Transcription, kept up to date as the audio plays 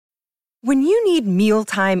When you need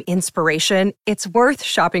mealtime inspiration, it's worth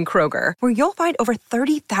shopping Kroger, where you'll find over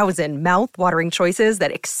 30,000 mouth-watering choices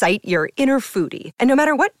that excite your inner foodie. And no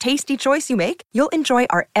matter what tasty choice you make, you'll enjoy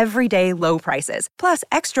our everyday low prices, plus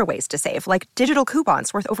extra ways to save, like digital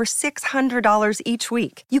coupons worth over $600 each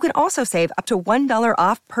week. You can also save up to $1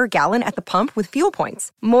 off per gallon at the pump with fuel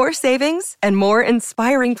points. More savings and more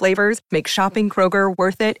inspiring flavors make shopping Kroger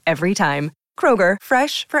worth it every time. Kroger,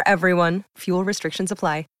 fresh for everyone. Fuel restrictions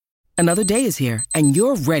apply. Another day is here, and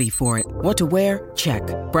you're ready for it. What to wear? Check.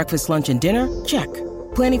 Breakfast, lunch, and dinner? Check.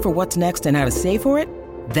 Planning for what's next and how to save for it?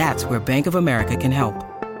 That's where Bank of America can help.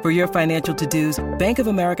 For your financial to-dos, Bank of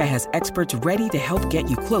America has experts ready to help get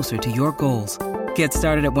you closer to your goals. Get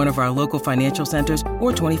started at one of our local financial centers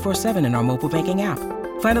or 24/7 in our mobile banking app.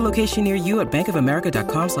 Find a location near you at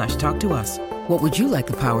bankofamerica.com/talktous. What would you like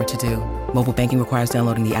the power to do? Mobile banking requires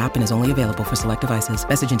downloading the app and is only available for select devices.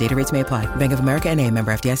 Message and data rates may apply. Bank of America N.A.,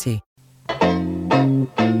 member FDIC.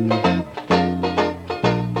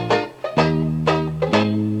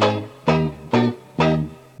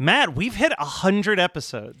 Matt, we've hit 100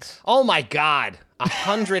 episodes. Oh my God.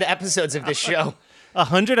 100 episodes of this show.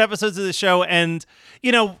 100 episodes of the show. And,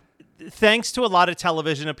 you know, thanks to a lot of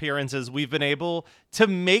television appearances, we've been able to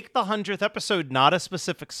make the 100th episode not a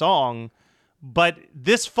specific song, but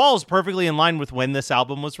this falls perfectly in line with when this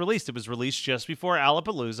album was released. It was released just before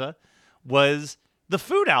Alapalooza was the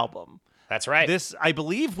Food album. That's right. This, I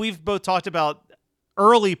believe we've both talked about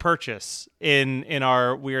early purchase in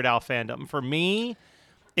our Weird Al fandom. For me,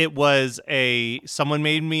 it was someone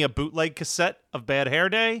made me a bootleg cassette of Bad Hair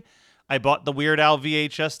Day. I bought the Weird Al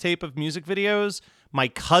VHS tape of music videos. My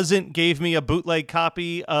cousin gave me a bootleg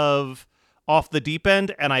copy of Off the Deep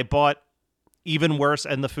End, and I bought Even Worse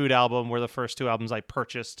and the Food album were the first two albums I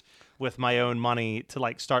purchased with my own money to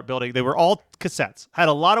like start building. They were all cassettes. I had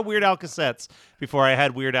a lot of Weird Al cassettes before I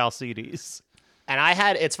had Weird Al CDs. And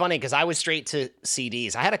it's funny because I was straight to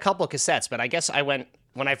CDs. I had a couple of cassettes, but I guess when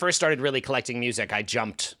I first started really collecting music, I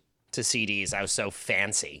jumped to CDs. I was so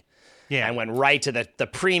fancy. Yeah. I went right to the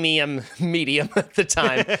premium medium at the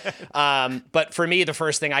time. But for me, the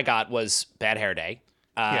first thing I got was Bad Hair Day.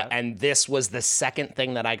 And this was the second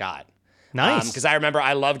thing that I got. Nice. Because I remember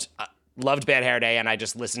I loved Bad Hair Day, and I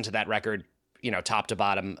just listened to that record, top to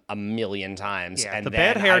bottom a million times. Yeah, and the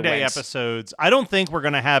Bad Hair Day episodes, I don't think we're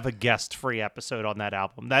going to have a guest-free episode on that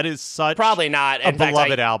album. That is such probably not a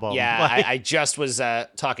beloved album. Yeah, I just was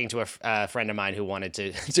talking to a friend of mine who wanted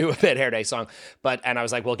to do a Bad Hair Day song, and I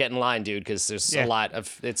was like, well, get in line, dude, because there's a lot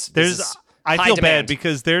of I feel demand. bad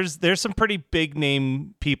because there's some pretty big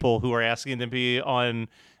name people who are asking to be on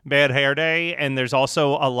Bad Hair Day, and there's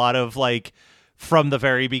also a lot of like from the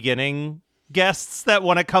very beginning guests that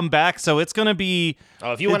want to come back. So it's going to be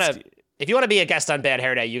if you want to be a guest on Bad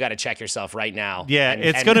Hair Day, you got to check yourself right now. Yeah,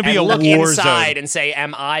 it's going to be a look war inside zone. And say,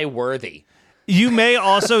 am I worthy? You may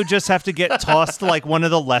also just have to get tossed like one of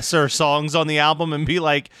the lesser songs on the album and be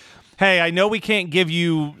like, hey, I know we can't give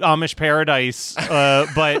you Amish Paradise,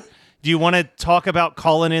 but do you want to talk about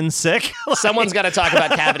calling in sick? Someone's got to talk about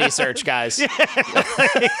Cavity Search, guys.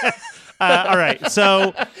 All right,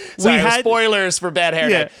 so we had spoilers for Bad Hair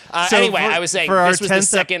Day. So anyway, I was saying this was the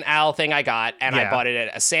second Al thing I got, and I bought it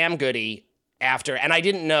at a Sam Goody after, and I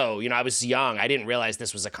didn't know, I was young. I didn't realize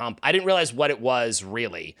this was a comp. I didn't realize what it was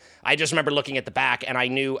really. I just remember looking at the back, and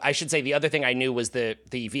the other thing I knew was the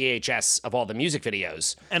VHS of all the music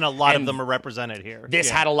videos. And a lot of them are represented here.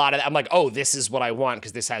 This had a lot of, I'm like, oh, this is what I want,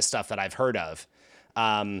 because this has stuff that I've heard of.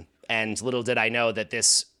 And little did I know that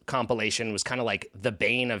this compilation was kind of like the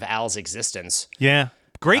bane of Al's existence. Yeah.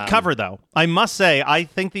 Great cover, though. I must say, I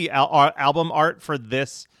think the album art for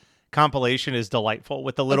this compilation is delightful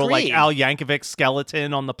with the little like Al Yankovic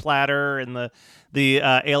skeleton on the platter and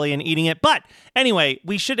the alien eating it. But anyway,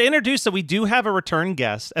 we should introduce that we do have a return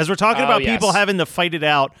guest. As we're talking about people having to fight it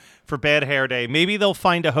out for Bad Hair Day, maybe they'll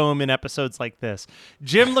find a home in episodes like this.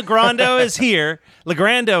 Jim Legrando is here.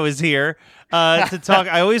 To talk.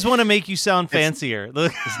 I always want to make you sound fancier.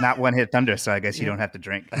 It's not One Hit Thunder, so I guess you don't have to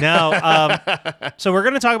drink. No. So we're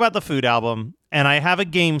going to talk about the Food album, and I have a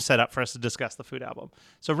game set up for us to discuss the Food album.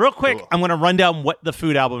 So real quick, I'm going to run down what the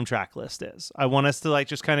Food album track list is. I want us to like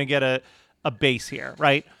just kind of get a base here,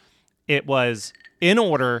 right? It was in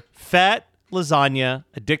order: Fat, Lasagna,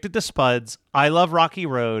 Addicted to Spuds, I Love Rocky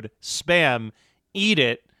Road, Spam, Eat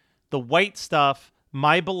It, The White Stuff,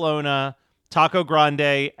 My Bologna, Taco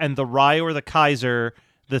Grande, and The Rye or the Kaiser,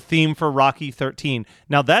 the theme for Rocky 13.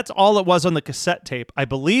 Now, that's all it was on the cassette tape. I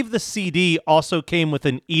believe the CD also came with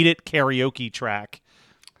an Eat It karaoke track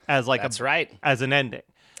as like as an ending.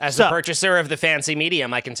 As a purchaser of the fancy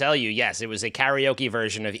medium, I can tell you, yes, it was a karaoke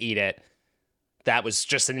version of Eat It. that was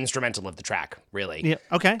just an instrumental of the track, really. Yeah.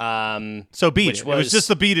 Okay. So Beat It. It was just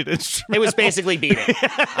the Beat It instrumental. It was basically Beat It.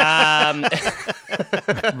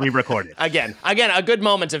 Re-recorded. Again, a good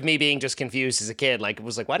moment of me being just confused as a kid. Like, it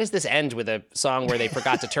was like, why does this end with a song where they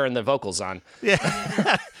forgot to turn the vocals on?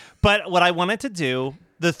 Yeah. But what I wanted to do,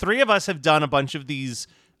 the three of us have done a bunch of these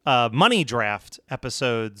money draft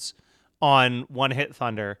episodes on One Hit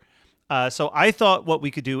Thunder. So I thought what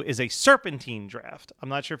we could do is a serpentine draft. I'm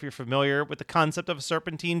not sure if you're familiar with the concept of a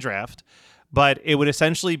serpentine draft, but it would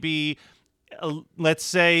essentially be, let's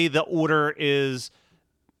say the order is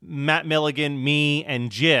Matt Milligan, me,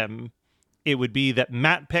 and Jim. It would be that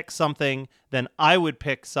Matt picks something, then I would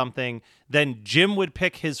pick something, then Jim would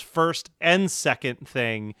pick his first and second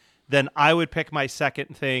thing, then I would pick my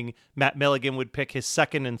second thing, Matt Milligan would pick his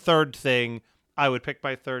second and third thing, I would pick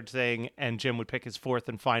my third thing, and Jim would pick his fourth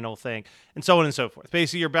and final thing, and so on and so forth.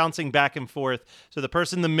 Basically, you're bouncing back and forth. So the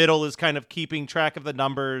person in the middle is kind of keeping track of the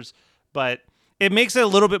numbers, but it makes it a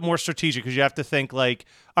little bit more strategic because you have to think like,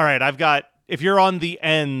 all right, if you're on the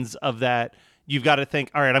ends of that, you've got to think,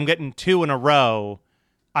 all right, I'm getting 2 in a row.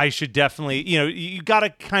 I should definitely, you got to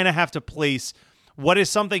kind of have to place what is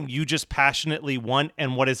something you just passionately want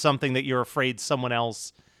and what is something that you're afraid someone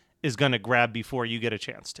else is going to grab before you get a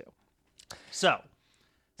chance to. So,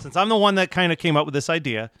 since I'm the one that kind of came up with this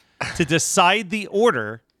idea, to decide the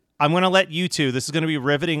order, I'm going to let you two, this is going to be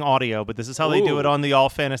riveting audio, but this is how they do it on the All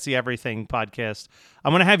Fantasy Everything podcast.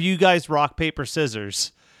 I'm going to have you guys rock, paper,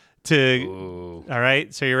 scissors to... All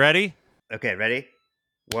right, so you ready? Okay, ready?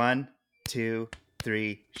 1, 2,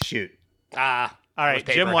 3, shoot. All right,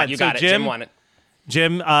 Jim won. You got it. Jim won it.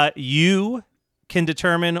 Jim, you can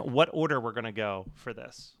determine what order we're going to go for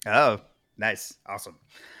this. Oh, nice. Awesome.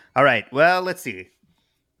 All right. Well, let's see.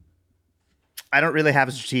 I don't really have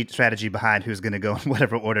a strategy behind who's going to go in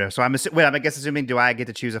whatever order. So I'm assuming, do I get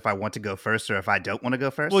to choose if I want to go first or if I don't want to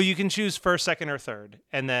go first? Well, you can choose first, second, or third,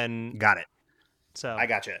 and then... Got it. So I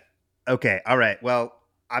gotcha. Okay. All right. Well,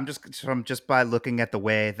 I'm just by looking at the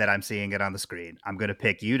way that I'm seeing it on the screen, I'm going to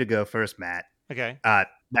pick you to go first, Matt. Okay.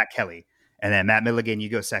 Matt Kelly. And then Matt Milligan, you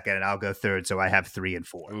go second, and I'll go third, so I have 3 and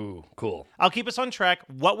 4. Ooh, cool. I'll keep us on track.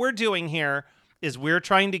 What we're doing here is we're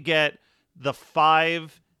trying to get the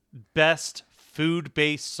 5 best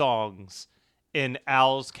food-based songs in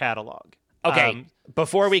Al's catalog. Okay,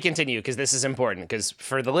 before we continue, because this is important, because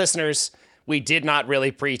for the listeners, we did not really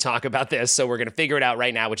pre-talk about this, so we're going to figure it out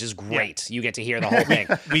right now, which is great. Yeah. You get to hear the whole thing.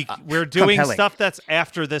 We're doing compelling stuff that's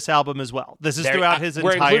after this album as well. This is throughout his entire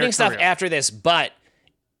career. We're including stuff after this, but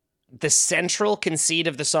the central conceit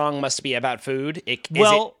of the song must be about food.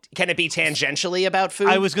 Can it be tangentially about food?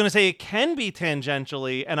 I was going to say it can be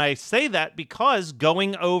tangentially, and I say that because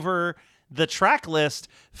going over the track list,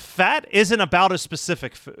 fat isn't about a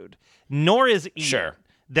specific food, nor is eating. Sure.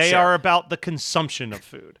 They are about the consumption of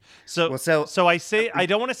food. So I say I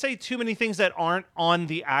don't want to say too many things that aren't on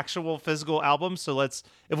the actual physical album. So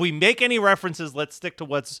if we make any references, let's stick to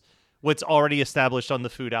what's already established on the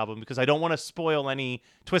food album, because I don't want to spoil any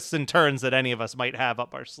twists and turns that any of us might have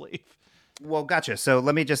up our sleeve. Well, gotcha. So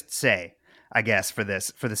let me just say, I guess for the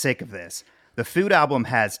sake of this, the food album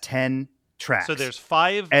has 10 tracks. So there's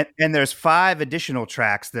 5. And there's 5 additional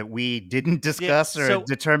tracks that we didn't discuss or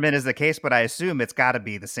determine as the case, but I assume it's got to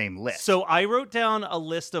be the same list. So I wrote down a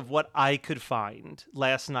list of what I could find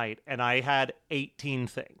last night, and I had 18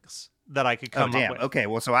 things that I could come up with. Okay,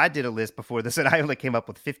 well, so I did a list before this, and I only came up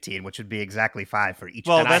with 15, which would be exactly 5 for each.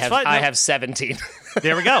 Well, one. that's fine. I have 17.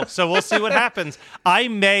 There we go. So we'll see what happens. I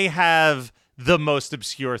may have the most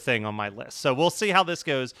obscure thing on my list, so we'll see how this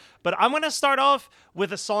goes. But I'm going to start off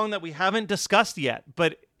with a song that we haven't discussed yet,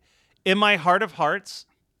 but in my heart of hearts,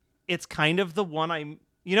 it's kind of the one I'm...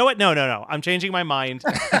 You know what? No. I'm changing my mind.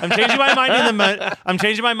 I'm changing my mind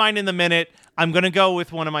in the minute. I'm going to go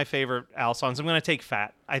with one of my favorite Al songs. I'm going to take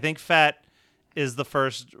Fat. I think Fat is the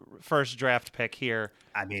first draft pick here.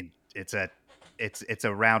 I mean, it's a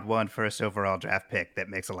round 1 first overall draft pick that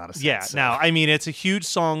makes a lot of sense. Yeah. So. Now, I mean, it's a huge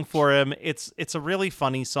song for him. It's a really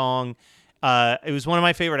funny song. It was one of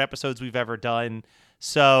my favorite episodes we've ever done.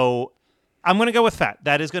 So I'm going to go with Fat.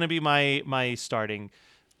 That is going to be my starting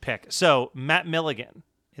pick. So Matt Milligan,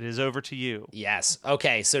 it is over to you. Yes.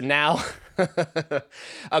 Okay. So now,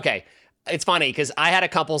 okay. It's funny because I had a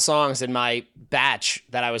couple songs in my batch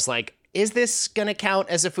that I was like, is this going to count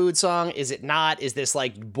as a food song? Is it not? Is this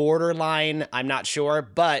like borderline? I'm not sure.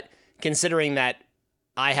 But considering that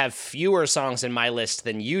I have fewer songs in my list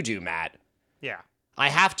than you do, Matt. Yeah. I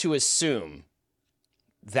have to assume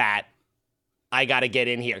that I got to get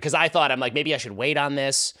in here because I thought, I'm like, maybe I should wait on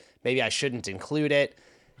this. Maybe I shouldn't include it.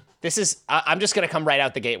 I'm just going to come right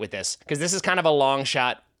out the gate with this because this is kind of a long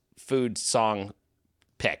shot food song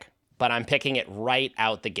pick, but I'm picking it right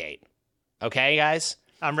out the gate. Okay, guys?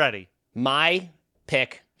 I'm ready. My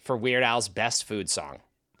pick for Weird Al's best food song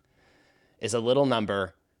is a little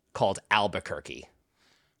number called Albuquerque.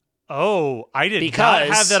 Oh, I did not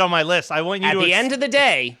have that on my list. I want you at to... At the end of the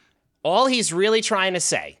day, all he's really trying to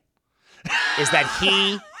say is that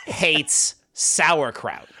he hates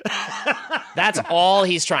sauerkraut. That's all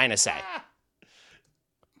he's trying to say.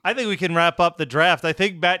 I think we can wrap up the draft. I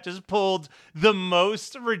think Matt just pulled the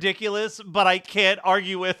most ridiculous, but I can't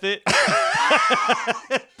argue with it,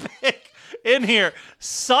 pick in here.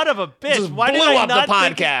 Son of a bitch. Just Why blew did I up not the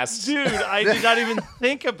podcast. Dude, I did not even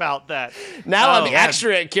think about that. Now I'm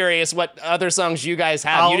extra curious what other songs you guys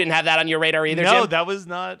have. You didn't have that on your radar either, No, Jim? that was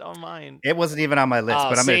not on mine. It wasn't even on my list,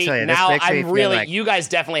 but I'm going to tell you. Now this makes me I'm feel really, like you guys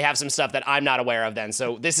definitely have some stuff that I'm not aware of then.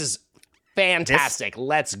 So this is fantastic.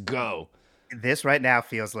 Let's go. This right now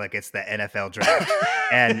feels like it's the NFL draft.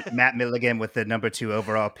 And Matt Milligan with the number 2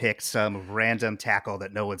 overall pick, some random tackle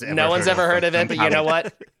that no one's ever heard of it, but you know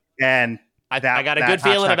what? And I got a good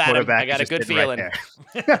feeling about him. I got a good feeling. Right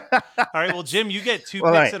All right, well, Jim, you get 2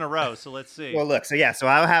 picks in a row, so let's see. Well, look, so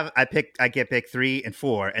I get pick 3 and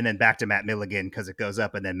 4, and then back to Matt Milligan because it goes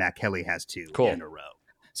up, and then Matt Kelly has 2 in a row.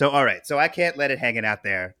 So, all right, so I can't let it hanging out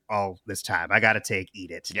there all this time. I got to take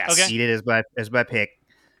Eat It. Yes. Okay. Eat It is my pick.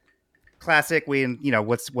 Classic.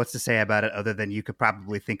 What's to say about it other than you could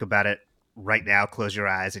probably think about it right now, close your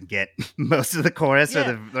eyes and get most of the chorus or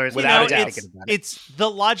the verse without a doubt. It's the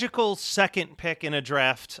logical second pick in a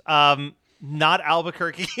draft. Not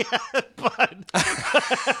Albuquerque, but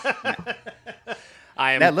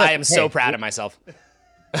I am so proud of myself.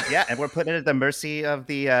 Yeah, and we're putting it at the mercy of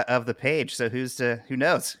the page. So who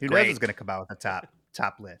knows? Who knows who's going to come out with the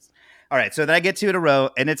top list? All right, so then I get 2 in a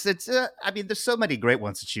row, and it's I mean, there's so many great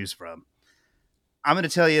ones to choose from. I'm going to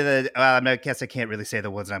tell you that I guess I can't really say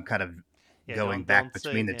the ones I'm kind of going back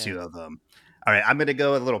between the 2 of them. All right, I'm going to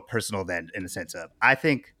go a little personal then, in the sense of I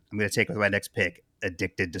think I'm going to take with my next pick,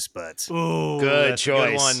 Addicted to Spuds. Ooh, good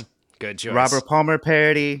choice. Good one. Good choice. Robert Palmer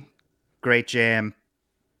parody, great jam,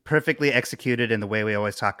 perfectly executed in the way we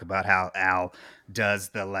always talk about how Al does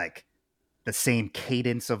the same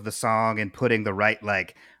cadence of the song and putting the right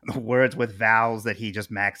words with vowels that he just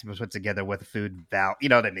maximum put together with a food vowel. You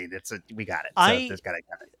know what I mean? We got it.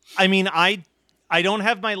 I mean, I don't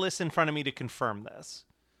have my list in front of me to confirm this.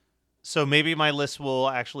 So maybe my list will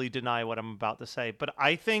actually deny what I'm about to say. But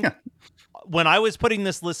I think when I was putting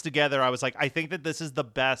this list together, I was like, I think that this is the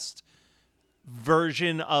best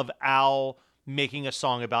version of Al making a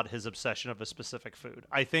song about his obsession of a specific food.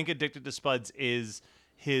 I think Addicted to Spuds is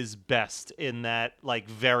his best in that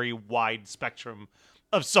very wide spectrum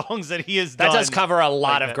of songs that he has done. That does cover a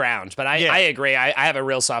lot of ground, but I agree. I have a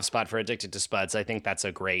real soft spot for Addicted to Spuds. I think that's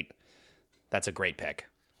a great pick.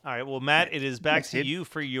 All right, well, Matt, it is back to you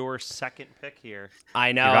for your second pick here.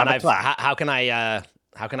 I know, and how can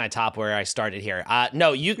I top where I started here?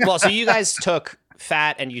 No, so you guys took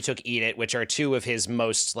Fat and you took Eat It, which are 2 of his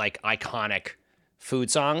most iconic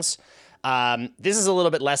food songs. This is a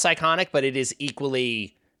little bit less iconic, but it is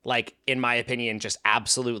equally, in my opinion, just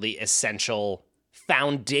absolutely essential,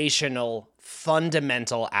 foundational,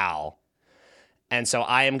 fundamental Al. And so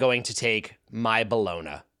I am going to take My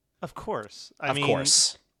Bologna. Of course. Of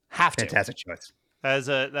course. Have to. Fantastic choice.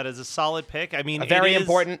 That is a solid pick. I mean, very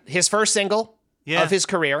important. His first single of his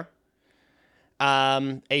career.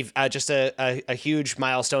 Just a huge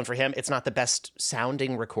milestone for him. It's not the best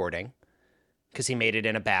sounding recording because he made it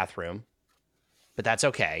in a bathroom, but that's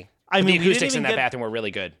okay. The acoustics in that bathroom were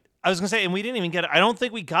really good. I was gonna say, and we didn't even I don't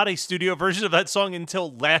think we got a studio version of that song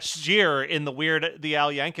until last year in the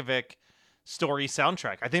Al Yankovic story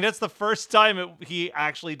soundtrack. I think that's the first time he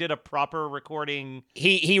actually did a proper recording.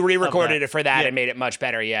 He re-recorded it for that and made it much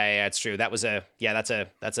better. Yeah, it's true. That's a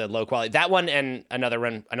low quality. That one and another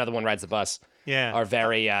one Rides the Bus. Yeah, are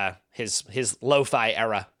very his lo-fi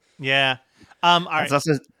era. Yeah. All right. It's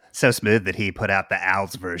also so smooth that he put out the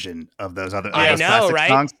Al's version of those other classic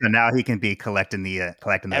songs. So now he can be collecting the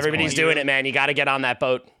collecting. Everybody's doing it, man. You got to get on that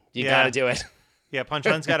boat. You got to do it. Yeah,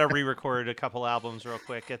 Punchline's got to re-record a couple albums real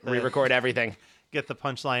quick. Re-record everything. Get the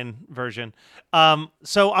Punchline version.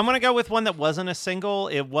 So I'm going to go with one that wasn't a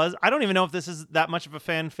single. I don't even know if this is that much of a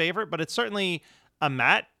fan favorite, but it's certainly a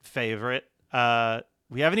Matt favorite.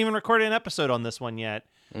 We haven't even recorded an episode on this one yet.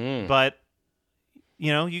 But,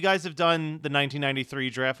 you guys have done the 1993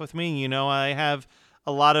 draft with me. I have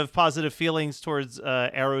a lot of positive feelings towards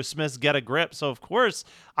Aerosmith's Get a Grip. So, of course,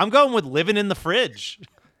 I'm going with Living in the Fridge.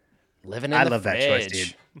 I love that choice,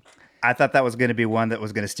 dude. I thought that was going to be one that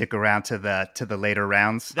was going to stick around to the later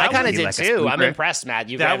rounds. I kind of did too. I'm impressed, Matt.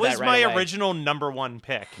 You that was that right my away. original number one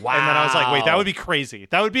pick. Wow. And then I was like, wait, that would be crazy.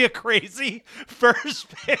 That would be a crazy first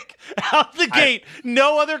pick out the gate.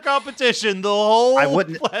 No other competition. The whole I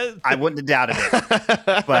wouldn't have doubted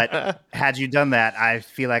it. But had you done that, I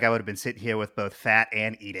feel like I would have been sitting here with both Fat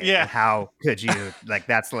and Eat It. Yeah. And how could you? Like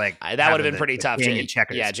that's like that would have been pretty tough.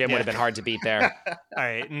 Jim would have been hard to beat there. All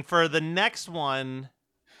right, and for the next one.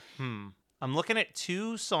 I'm looking at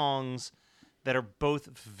two songs that are both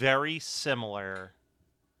very similar,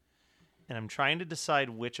 and I'm trying to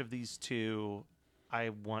decide which of these two I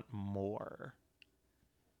want more.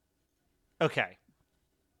 Okay.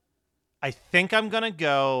 I think I'm going to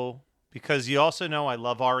go, because you also know I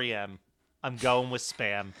love REM, I'm going with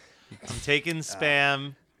Spam. I'm taking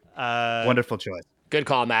Spam. Wonderful choice. Good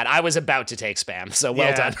call, Matt. I was about to take Spam, so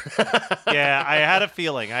well done. Yeah, I had a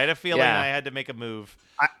feeling. I had to make a move.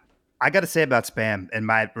 I got to say about Spam and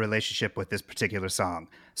my relationship with this particular song.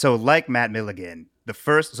 So like Matt Milligan, the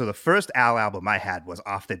first Al album I had was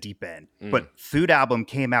Off the Deep End, but Food album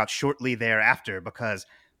came out shortly thereafter because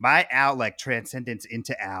my Al, like transcendence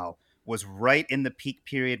into Al, was right in the peak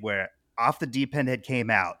period where Off the Deep End had came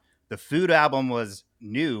out. The Food album was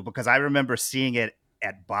new because I remember seeing it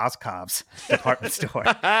at Boscov's department store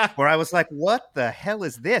where I was like, what the hell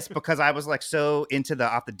is this? Because I was like so into the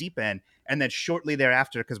Off the Deep End. And then shortly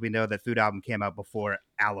thereafter, because we know that Food album came out before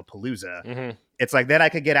Alapalooza, it's like then I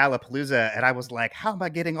could get Alapalooza, and I was like, how am I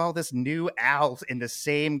getting all this new Al in the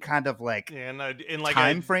same kind of like in like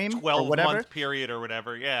time frame 12-month period or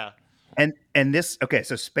whatever, yeah. And this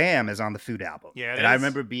so Spam is on the Food album, and I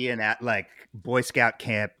remember being at like Boy Scout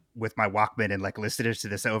camp with my Walkman and like listening to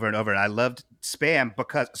this over and over, and I loved Spam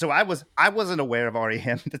because I wasn't aware of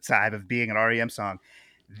REM at the time of being an REM song.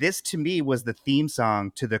 This, to me, was the theme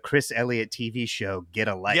song to the Chris Elliott TV show, Get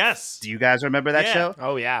a Life. Yes. Do you guys remember that show?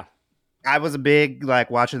 Oh, yeah. I was a big, like,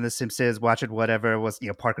 watching The Simpsons, watching whatever was,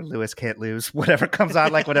 Parker Lewis Can't Lose, whatever comes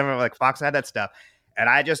on, like, whatever, like, Fox had that stuff. And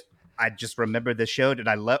I just remember the show, and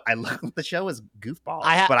I love the show is goofball.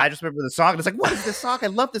 But I just remember the song, and it's like, what is this song? I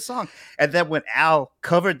love this song. And then when Al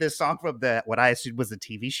covered this song from what I assumed was the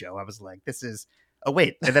TV show, I was like, this is... Oh,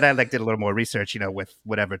 wait. And then I did a little more research, with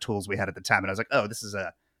whatever tools we had at the time. And I was like, oh, this is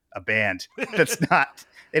a band that's not,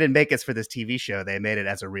 they didn't make it for this TV show. They made it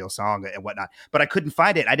as a real song and whatnot. But I couldn't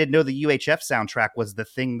find it. I didn't know the UHF soundtrack was the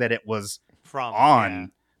thing that it was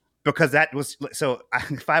on because that was, so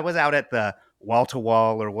if I was out at the Wall to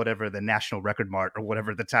Wall or whatever, the National Record Mart or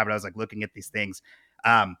whatever at the time, and I was like looking at these things,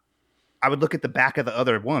 I would look at the back of the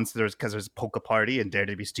other ones because there's Polka Party and Dare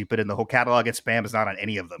to Be Stupid and the whole catalog, and Spam is not on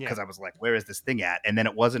any of them because I was like, where is this thing at? And then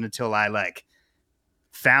it wasn't until I like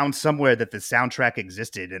found somewhere that the soundtrack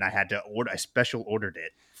existed and I had to I special ordered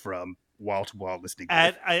it from Wall to Wall listening.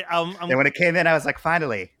 And when it came in, I was like,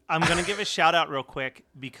 finally. I'm going to give a shout out real quick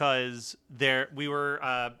because we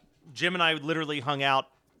were, Jim and I literally hung out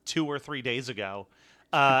 2 or 3 days ago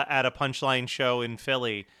at a Punchline show in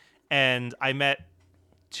Philly. And I met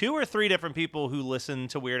 2 or 3 different people who listen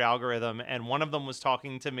to Weird Algorithm, and one of them was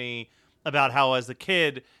talking to me about how as a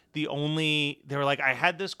kid, they were like, I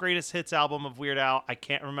had this greatest hits album of Weird Al. I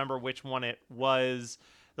can't remember which one it was.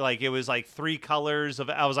 Like, it was like 3 colors of,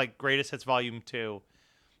 I was like, greatest hits volume 2.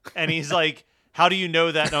 And he's like, how do you know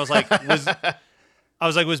that? And I was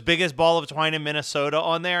like, was Biggest Ball of Twine in Minnesota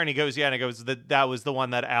on there? And he goes, yeah. And he goes, that was the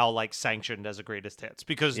one that Al like sanctioned as a greatest hits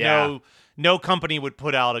because no company would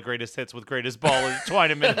put out a greatest hits with Greatest Ball of Twine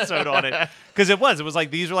in Minnesota on it. Because it was like,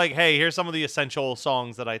 these were like, hey, here's some of the essential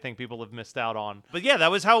songs that I think people have missed out on. But yeah, that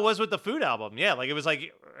was how it was with the Food album. Yeah. Like it was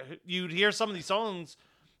like, you'd hear some of these songs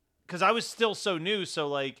because I was still so new. So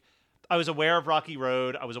like I was aware of Rocky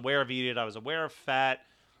Road. I was aware of Eat It. I was aware of Fat.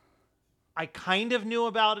 I kind of knew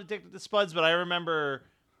about Addicted to Spuds, but I remember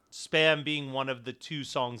Spam being one of the 2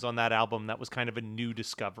 songs on that album that was kind of a new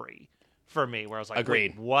discovery for me, where I was like,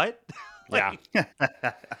 agreed. Wait, what? Yeah.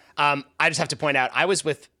 I just have to point out, I was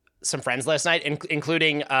with some friends last night,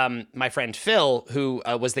 including my friend Phil, who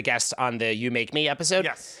was the guest on the You Make Me episode.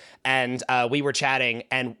 Yes. And we were chatting,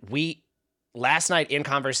 and last night in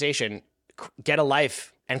conversation, Get a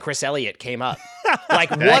Life and Chris Elliott came up. Like,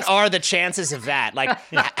 what are the chances of that? Like,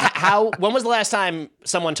 when was the last time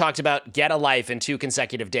someone talked about Get a Life in 2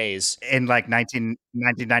 consecutive days? In like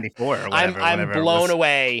 1994 or whatever. I'm blown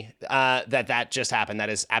away that just happened. That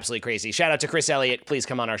is absolutely crazy. Shout out to Chris Elliott. Please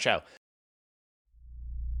come on our show.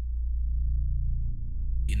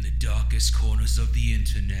 In the darkest corners of the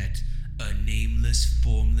internet, a nameless,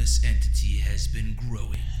 formless entity has been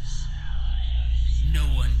growing. No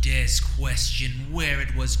one dares question where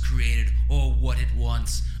it was created or what it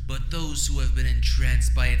wants, but those who have been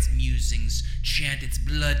entranced by its musings chant its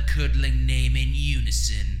blood-curdling name in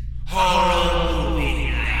unison. Horror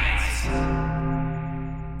Movie Night!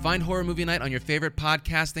 Find Horror Movie Night on your favorite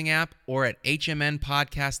podcasting app or at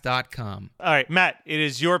hmnpodcast.com. All right, Matt, it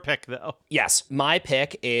is your pick, though. Yes, my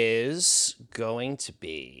pick is going to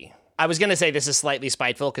be... I was going to say this is slightly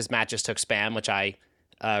spiteful because Matt just took Spam, which I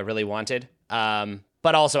really wanted. But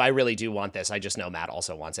also, I really do want this. I just know Matt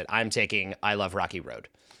also wants it. I'm taking I Love Rocky Road.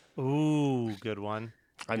 Ooh, good one.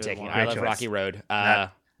 I'm taking one. I Love Great choice. Rocky Road.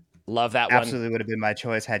 Love that one. Absolutely would have been my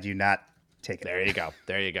choice had you not taken it. There you go.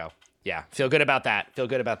 There you go. Yeah, feel good about that. Feel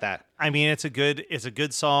good about that. I mean, it's a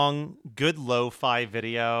good song, good lo-fi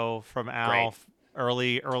video from Al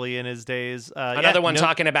early in his days. Another one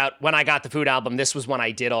talking about when I got the Food album. This was one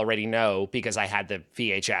I did already know because I had the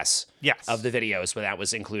VHS of the videos where that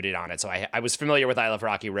was included on it. So I was familiar with I Love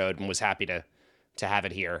Rocky Road and was happy to have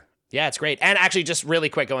it here. Yeah, it's great. And actually, just really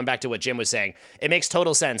quick, going back to what Jim was saying, it makes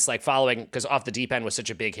total sense, like following, because Off the Deep End was such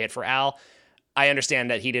a big hit for Al. I understand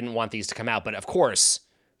that he didn't want these to come out, but of course,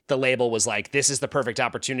 the label was like, this is the perfect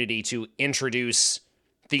opportunity to introduce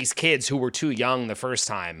these kids who were too young the first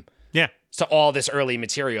time to all this early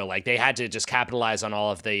material. Like, they had to just capitalize on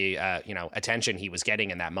all of the attention he was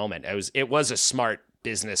getting in that moment. It was a smart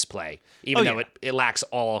business play, even though it lacks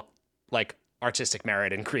all like artistic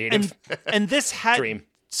merit and creative and this had dream.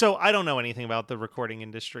 So I don't know anything about the recording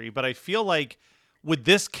industry, but I feel like, would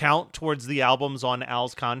this count towards the albums on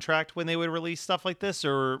Al's contract when they would release stuff like this?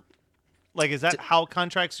 Or like, is that how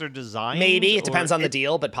contracts are designed? Maybe. It depends on the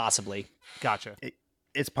deal, but possibly. Gotcha.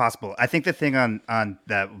 It's possible. I think the thing on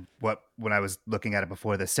that, when I was looking at it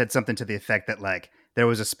before this, said something to the effect that like there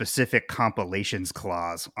was a specific compilations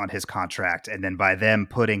clause on his contract. And then by them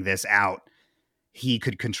putting this out, he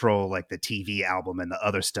could control like the TV album and the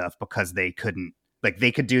other stuff because they couldn't, like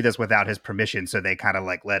they could do this without his permission. So they kind of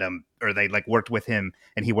like let him, or they like worked with him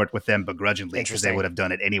and he worked with them begrudgingly because they would have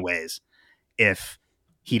done it anyways if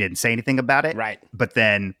he didn't say anything about it. Right. But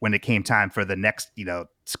then when it came time for the next,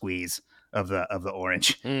 squeeze of the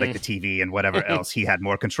orange, like the TV and whatever else, he had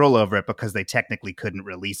more control over it because they technically couldn't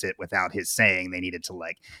release it without his saying. They needed to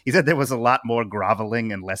he said there was a lot more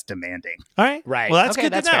groveling and less demanding. All right. Right. Well, that's okay,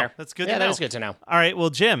 good that's to know. Fair. That's good yeah, to know. that is good to know. All right.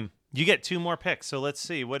 Well, Jim, you get 2 more picks. So let's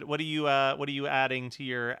see. What are you adding to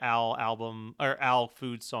your Al album or Al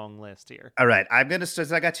food song list here? All right. I'm going to start.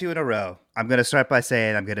 I got 2 in a row. I'm going to start by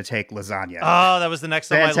saying I'm going to take Lasagna. Oh, that was the next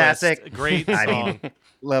Fantastic. on my list. Great song. I mean,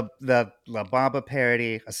 the La Bamba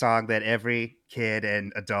parody, a song that every kid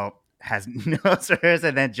and adult knows hers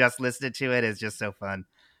and then just listened to it is just so fun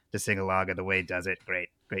to sing along, and the way he does it, great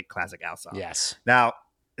classic Al song. Yes. Now,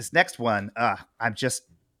 this next one, I'm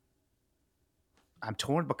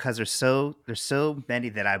torn because there's so many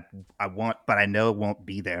that I want, but I know won't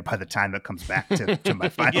be there by the time it comes back to my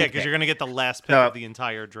final Yeah, because pick. you're going to get the last pick of the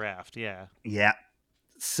entire draft. Yeah. Yeah.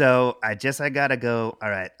 So I gotta go. All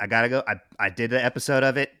right, I gotta go. I did the episode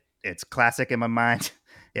of it. It's classic in my mind.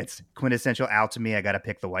 It's quintessential Al to me. I gotta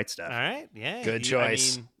pick the White Stuff. All right. Yeah. Good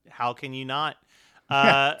choice. I mean, how can you not?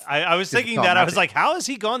 I was thinking that. I was like, how has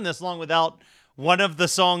he gone this long without one of the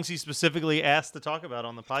songs he specifically asked to talk about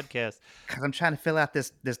on the podcast? Because I'm trying to fill out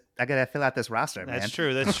this. I gotta fill out this roster, man. That's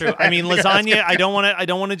true. That's true. I mean, Lasagna. I don't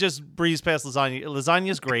want to just breeze past Lasagna.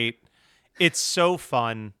 Lasagna's great. It's so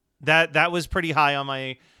fun. That was pretty high on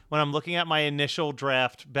my, when I'm looking at my initial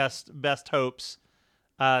draft best hopes.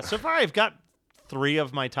 So far I've got 3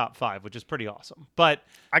 of my top 5, which is pretty awesome. But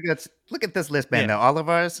I got look at this list, man. Though all of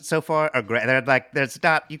ours so far are great. They're like, there's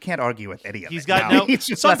not. You can't argue with any of it. He's got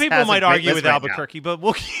some people might argue with Albuquerque, but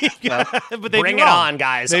we'll keep. But they bring be it wrong. on,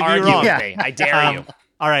 guys. They'd be Argue wrong. with me. I dare you.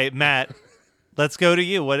 All right, Matt. Let's go to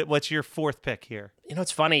you. What's your 4th pick here? You know,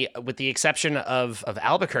 it's funny. With the exception of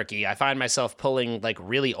Albuquerque, I find myself pulling like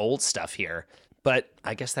really old stuff here. But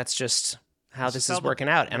I guess that's just how this is working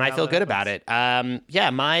out, and I feel good about it.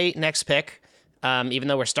 My next pick, even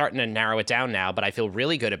though we're starting to narrow it down now, but I feel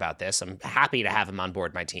really good about this. I'm happy to have him on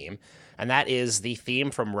board my team, and that is the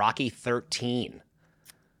theme from Rocky 13,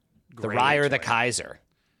 The Ryer the Kaiser.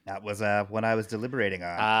 That was one I was deliberating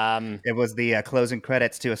on. It was the closing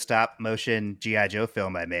credits to a stop-motion G.I. Joe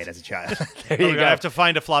film I made as a child. There you go. I have to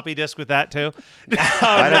find a floppy disk with that too.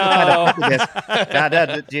 No,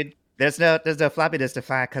 dude. There's no floppy disk to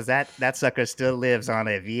find because that sucker still lives on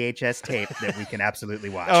a VHS tape that we can absolutely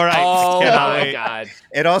watch. All right. Oh Cannot my wait. God.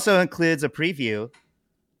 It also includes a preview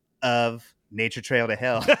of Nature Trail to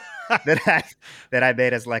Hell that I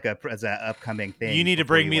made as an upcoming thing. You need to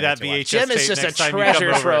bring me that VHS Jim tape is just next a time you come treasure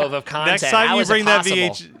over. trove of content. Next time How you is it bring that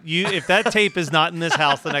possible? if that tape is not in this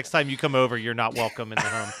house, the next time you come over, you're not welcome in the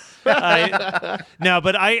home. No,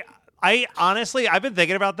 but I honestly, I've been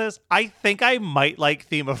thinking about this. I think I might like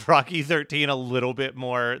Theme of Rocky 13 a little bit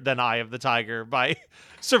more than Eye of the Tiger by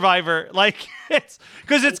Survivor. Like, it's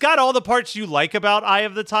because it's got all the parts you like about Eye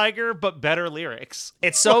of the Tiger, but better lyrics.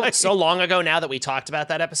 It's so long ago now that we talked about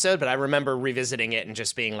that episode, but I remember revisiting it and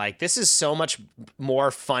just being like, this is so much more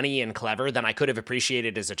funny and clever than I could have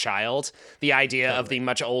appreciated as a child. The idea of the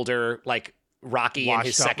much older, like, Rocky in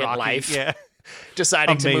his second life. Yeah.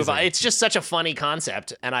 Deciding to move on. It's just such a funny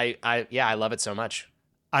concept, and I love it so much.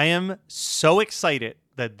 I am so excited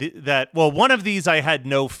that one of these I had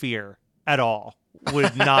no fear at all.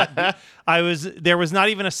 Would not. There was not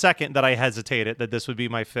even a second that I hesitated that this would be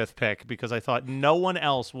my fifth pick because I thought no one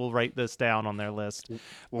else will write this down on their list.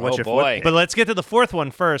 Well, what's your boy. fourth pick? But let's get to the fourth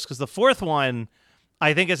one first, because the fourth one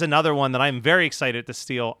I think is another one that I'm very excited to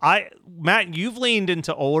steal. Matt, you've leaned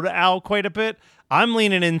into Old Al quite a bit. I'm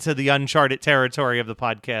leaning into the uncharted territory of the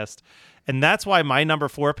podcast. And that's why my number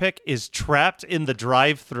 4 pick is Trapped in the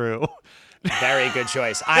Drive-Thru. Very good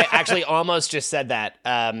choice. I actually almost just said that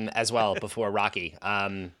as well before Rocky.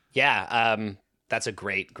 That's a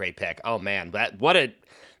great pick. Oh man,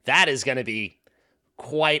 that is going to be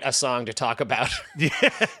quite a song to talk about.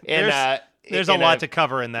 Yeah, there's a lot to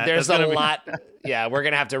cover in that. There's a lot. Yeah, we're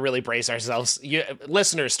going to have to really brace ourselves.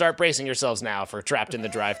 Listeners, start bracing yourselves now for Trapped in the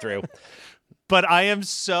Drive-Thru. But I am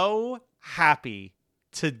so happy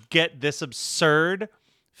to get this absurd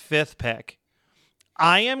 5th pick.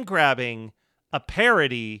 I am grabbing a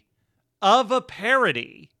parody of a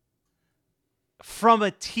parody from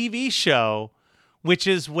a TV show, which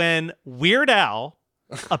is when Weird Al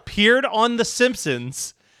appeared on The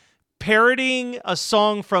Simpsons parodying a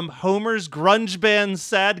song from Homer's grunge band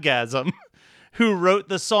Sadgasm, who wrote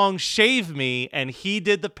the song Shave Me, and he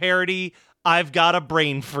did the parody I've Got a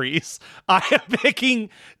Brain Freeze. I am picking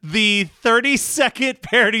the 30-second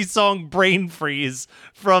parody song Brain Freeze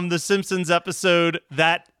from the Simpsons episode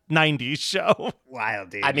That 90s Show. Wild,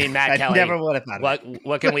 dude. I mean, Matt Kelly. Never would have thought of it.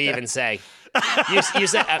 What can we even say? You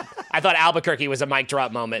said I thought Albuquerque was a mic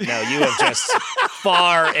drop moment. No, you have just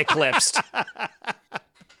far eclipsed.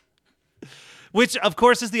 Which, of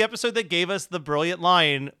course, is the episode that gave us the brilliant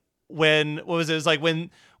line when, what was it? It was like when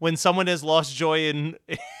someone has lost joy in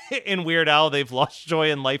Weird Al, they've lost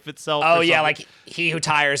joy in life itself. Oh yeah, like he who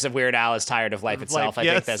tires of Weird Al is tired of life itself. I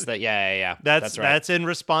think that's the yeah. That's right. That's in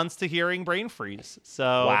response to hearing Brain Freeze. So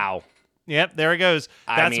wow. Yep, there it goes.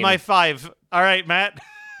 That's my 5. All right, Matt,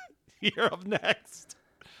 you're up next.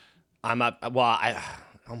 I'm up. Well,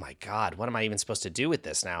 oh my God, what am I even supposed to do with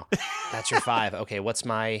this now? That's your 5. Okay, what's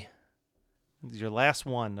my? Your last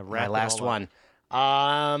one. My last one.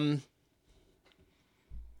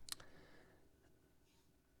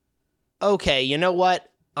 Okay, you know what?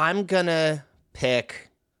 I'm gonna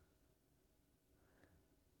pick.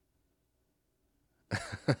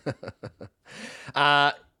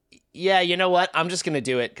 Yeah, you know what? I'm just gonna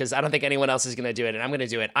do it because I don't think anyone else is gonna do it, and I'm gonna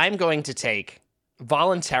do it. I'm going to take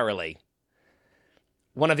voluntarily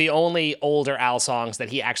one of the only older Al songs that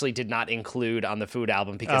he actually did not include on the Food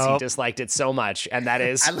album because he disliked it so much, and that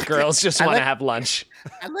is Girls Just Want to Have Lunch.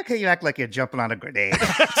 I like how you act like you're jumping on a grenade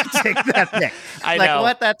to take that pick. I know.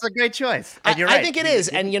 What? That's a great choice. And you're right. I think it is.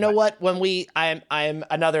 And you know what? When it's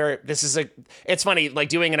funny, like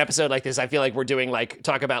doing an episode like this, I feel like we're doing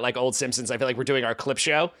talk about like old Simpsons. I feel like we're doing our clip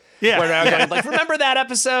show. Yeah. Where I'm going like, remember that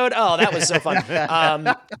episode? Oh, that was so fun.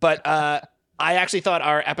 But I actually thought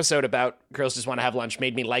our episode about Girls Just Want to Have Lunch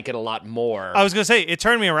made me like it a lot more. I was going to say, it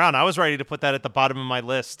turned me around. I was ready to put that at the bottom of my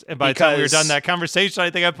list. And by the time we were done that conversation,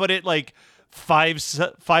 I think I put it like 5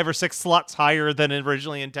 or 6 slots higher than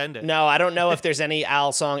originally intended. No, I don't know if there's any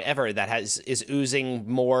Al song ever that is oozing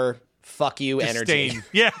more fuck you energy.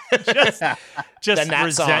 Yeah, just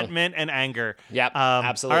resentment and anger. Yep,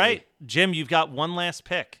 absolutely. All right, Jim, you've got one last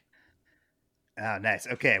pick. Oh, nice.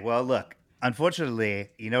 Okay, well, look. Unfortunately,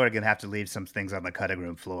 you know we're going to have to leave some things on the cutting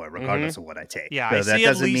room floor, regardless of what I take. Yeah, so that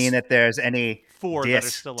doesn't mean that there's any 4 that are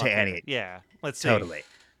still to any. Here. Yeah, let's see. Totally.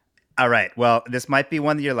 All right. Well, this might be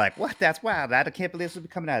one that you're like, what? That's wild. I can't believe this would be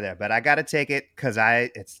coming out of there. But I got to take it because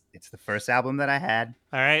it's the first album that I had.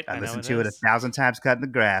 All right. I listened to it 1,000 times cutting the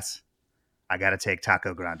grass. I got to take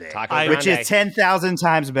Taco Grande, which is 10,000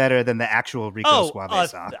 times better than the actual Rico Suave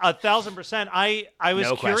song. 1,000%. I was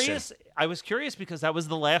no curious. Question. I was curious because that was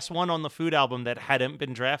the last one on the Food album that hadn't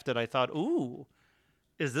been drafted. I thought, ooh,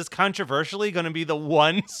 is this controversially going to be the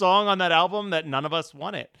one song on that album that none of us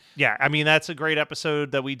wanted? Yeah, I mean, that's a great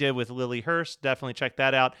episode that we did with Lily Hurst. Definitely check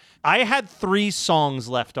that out. I had 3 songs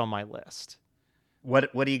left on my list.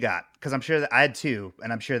 What do you got? Because I'm sure that I had 2,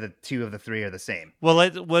 and I'm sure that 2 of the 3 are the same.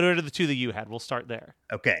 Well, what are the 2 that you had? We'll start there.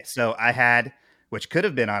 Okay, so I had, which could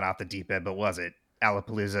have been on Off the Deep End, but wasn't,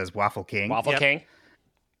 Alapalooza's Waffle King. Waffle King.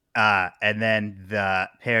 And then the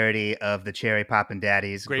parody of the Cherry Poppin'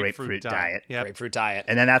 Daddy's Grapefruit Diet. Yep. Grapefruit Diet.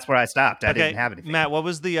 And then that's where I stopped. I didn't have anything. Matt, what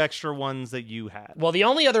was the extra ones that you had? Well, the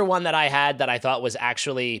only other one that I had that I thought was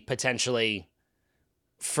actually potentially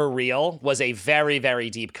for real was a very, very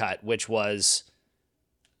deep cut, which was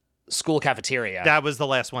School Cafeteria. That was the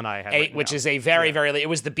last one I had. Which is a very, it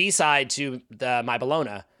was the B-side to the My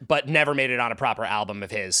Bologna, but never made it on a proper album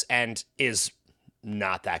of his and is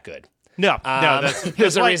not that good. No,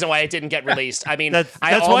 there's a reason why it didn't get released. I mean, that's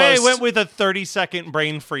why I went with a 30-second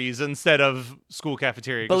brain freeze instead of School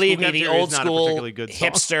Cafeteria. Believe School me, the Cafeteria old is not school a particularly good song.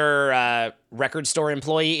 hipster record store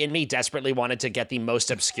employee in me desperately wanted to get the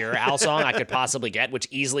most obscure Al song I could possibly get, which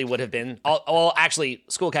easily would have been. Actually,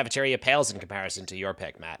 School Cafeteria pales in comparison to your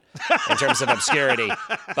pick, Matt, in terms of obscurity.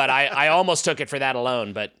 But I almost took it for that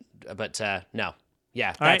alone. But no,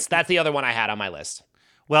 yeah, that's the other one I had on my list.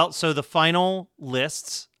 Well, so the final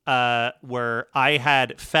lists. Where I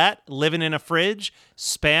had Fat, Living in a Fridge,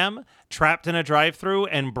 Spam, Trapped in a Drive-Thru,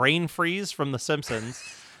 and Brain Freeze from The Simpsons.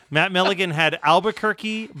 Matt Milligan had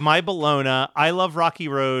Albuquerque, My Bologna, I Love Rocky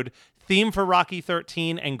Road, Theme for Rocky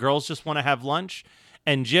 13, and Girls Just Want to Have Lunch.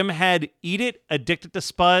 And Jim had Eat It, Addicted to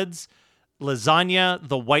Spuds, Lasagna,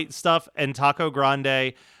 The White Stuff, and Taco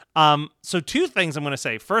Grande. So two things I'm going to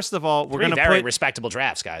say. First of all, we're going to put very respectable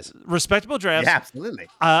drafts, guys. Respectable drafts. Yeah, absolutely.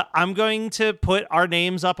 I'm going to put our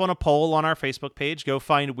names up on a poll on our Facebook page. Go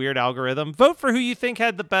find Weird Algorithm. Vote for who you think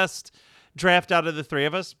had the best draft out of the three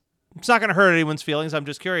of us. It's not going to hurt anyone's feelings. I'm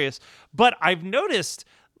just curious. But I've noticed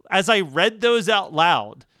as I read those out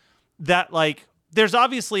loud that there's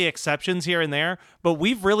obviously exceptions here and there, but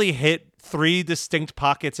we've really hit three distinct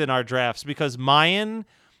pockets in our drafts because mine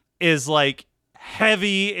is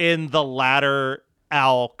heavy in the latter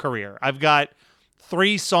Al career. I've got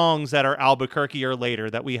three songs that are Albuquerque or later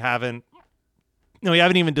that we haven't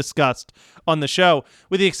even discussed on the show.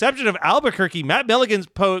 With the exception of Albuquerque, Matt Milligan's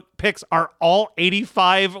picks are all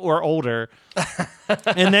 85 or older.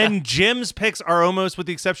 And then Jim's picks are almost, with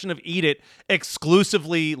the exception of Eat It,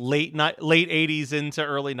 exclusively late 80s into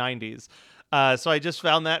early 90s. So I just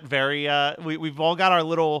found that very we've all got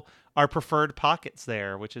our preferred pockets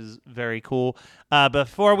there, which is very cool.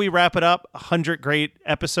 Before we wrap it up, 100 great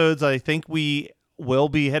episodes. I think we will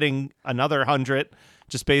be hitting another 100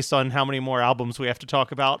 just based on how many more albums we have to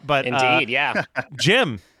talk about. But indeed, yeah.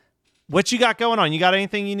 Jim, what you got going on? You got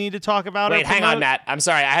anything you need to talk about? Wait, hang on, Matt. I'm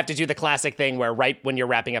sorry. I have to do the classic thing where right when you're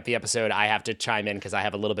wrapping up the episode, I have to chime in because I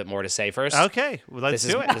have a little bit more to say first. Okay, well, let's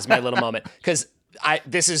do it. This is my little moment because I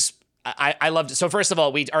loved it. So first of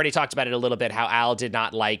all, we already talked about it a little bit, how Al did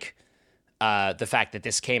not like the fact that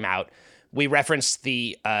this came out. We referenced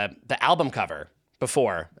the album cover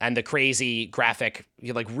before and the crazy graphic,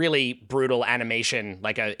 really brutal animation,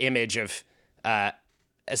 like an image of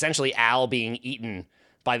essentially Al being eaten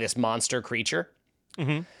by this monster creature.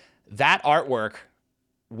 Mm-hmm. That artwork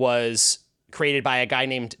was created by a guy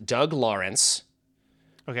named Doug Lawrence.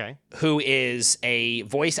 Okay. Who is a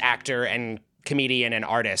voice actor and comedian and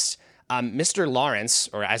artist. Mr. Lawrence,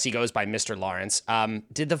 or as he goes by Mr. Lawrence,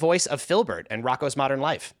 did the voice of Filbert in Rocko's Modern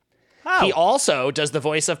Life. Oh. He also does the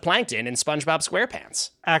voice of Plankton in SpongeBob SquarePants.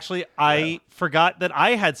 Actually, I forgot that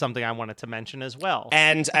I had something I wanted to mention as well.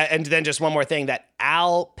 And then just one more thing, that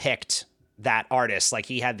Al picked that artist.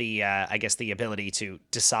 He had the ability to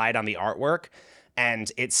decide on the artwork.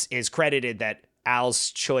 And it is credited that Al's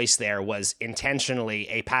choice there was intentionally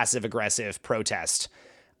a passive-aggressive protest.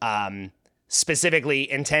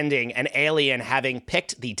 Specifically intending an alien having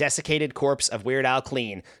picked the desiccated corpse of Weird Al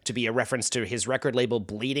clean to be a reference to his record label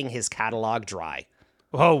bleeding his catalog dry.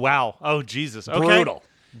 Oh, wow. Oh, Jesus. Okay.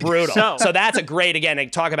 Brutal. So that's a great, again,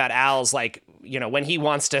 talk about Al's, when he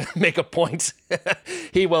wants to make a point,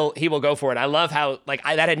 he will go for it. I love how,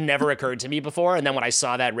 that had never occurred to me before. And then when I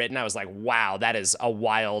saw that written, I was like, wow, that is a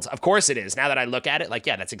wild, of course it is. Now that I look at it,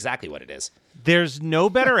 that's exactly what it is. There's no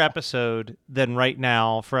better episode than right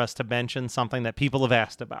now for us to mention something that people have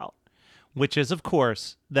asked about, which is, of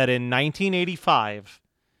course, that in 1985,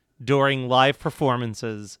 during live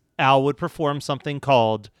performances, Al would perform something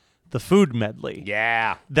called the Food Medley.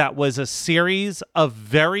 Yeah. That was a series of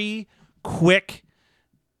very quick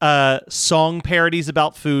song parodies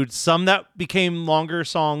about food, some that became longer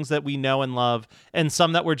songs that we know and love, and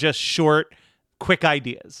some that were just short, quick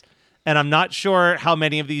ideas. And I'm not sure how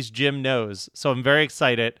many of these Jim knows, so I'm very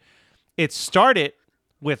excited. It started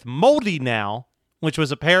with Moldy Now, which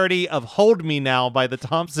was a parody of Hold Me Now by the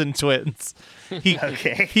Thompson Twins. I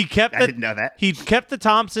didn't know that. He kept the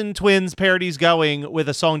Thompson Twins parodies going with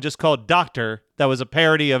a song just called Doctor that was a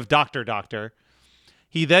parody of Doctor Doctor.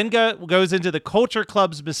 He then goes into the Culture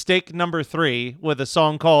Club's Mistake Number 3 with a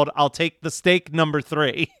song called I'll Take the Steak Number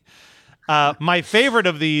 3. My favorite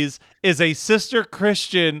of these is a Sister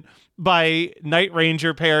Christian by Night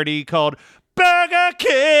Ranger parody called Burger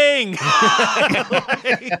King.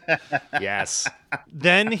 Yes.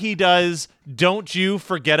 Then he does Don't You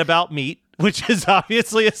Forget About Meat, which is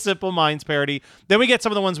obviously a Simple Minds parody. Then we get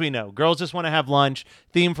some of the ones we know. Girls Just Want to Have Lunch,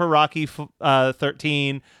 theme for Rocky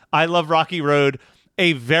 13, I Love Rocky Road,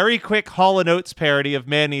 a very quick Hall & Oates parody of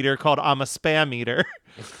Maneater called I'm a Spam Eater.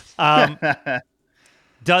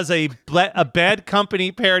 Does a Bad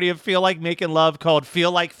Company parody of Feel Like Making Love called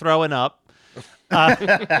Feel Like Throwing Up.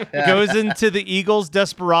 Goes into the Eagles'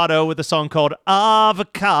 Desperado with a song called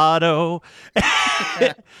Avocado.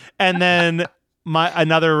 And then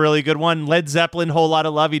another really good one, Led Zeppelin, Whole Lot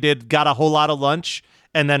of Love. He did Got a Whole Lot of Lunch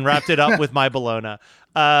and then wrapped it up with My Bologna.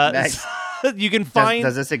 Nice. You can find.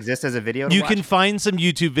 Does this exist as a video to You watch? can find some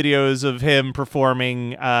YouTube videos of him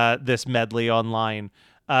performing this medley online.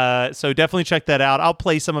 So definitely check that out. I'll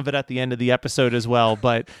play some of it at the end of the episode as well.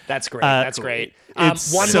 But that's great. That's great.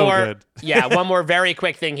 It's one so more, good. one more very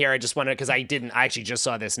quick thing here. I just wanted, because I actually just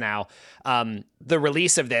saw this now. The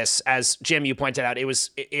release of this, as Jim, you pointed out, it was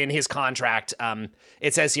in his contract.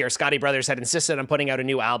 It says here, Scotti Brothers had insisted on putting out a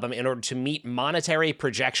new album in order to meet monetary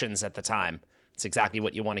projections at the time. It's exactly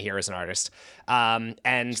what you want to hear as an artist.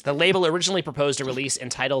 And the label originally proposed a release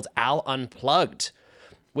entitled Al Unplugged,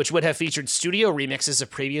 which would have featured studio remixes of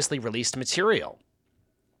previously released material.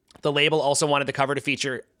 The label also wanted the cover to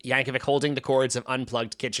feature Yankovic holding the cords of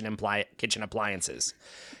unplugged kitchen appliances.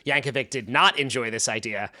 Yankovic did not enjoy this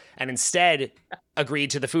idea and instead agreed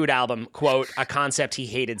to the food album, quote, a concept he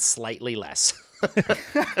hated slightly less.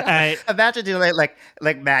 Imagine doing like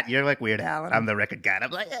Matt, you're like Weird Al, and I'm the record guy. And I'm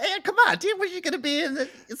like, hey, come on, dude, what are you gonna be in?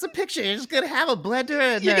 It's a picture. You're just gonna have a blender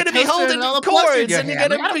and you're gonna be holding cords and you're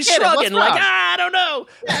gonna be shrugging like, I don't know.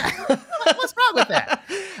 Yeah. What's wrong with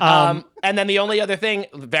that? And then the only other thing,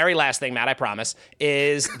 very last thing, Matt, I promise,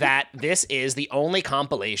 is that this is the only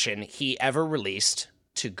compilation he ever released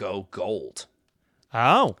to go gold.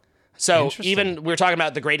 Oh. So even we were talking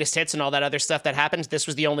about the greatest hits and all that other stuff that happened. This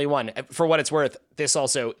was the only one. For what it's worth,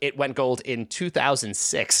 it went gold in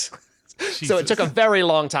 2006. So it took a very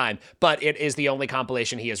long time, but it is the only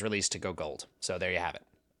compilation he has released to go gold. So there you have it.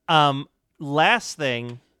 Last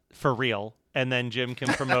thing for real, and then Jim can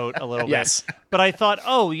promote a little Yes. bit. But I thought,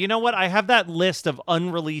 you know what? I have that list of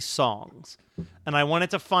unreleased songs, and I wanted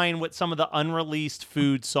to find what some of the unreleased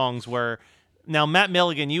food songs were. Now, Matt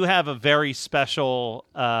Milligan, you have a very special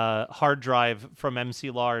hard drive from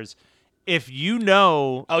MC Lars. If you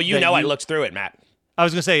know... I looked through it, Matt. I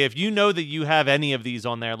was going to say, if you know that you have any of these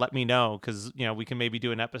on there, let me know, because we can maybe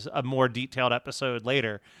do a more detailed episode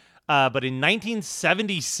later. But in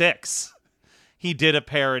 1976, he did a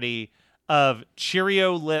parody of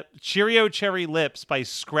Cheerio Cherry Lips by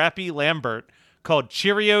Scrappy Lambert called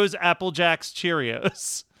Cheerios Apple Jacks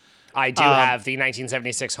Cheerios. I do have the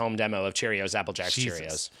 1976 home demo of Cheerios Apple Jacks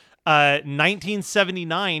Cheerios.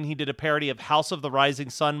 1979, he did a parody of House of the Rising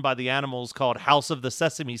Sun by the Animals called House of the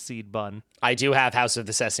Sesame Seed Bun. I do have House of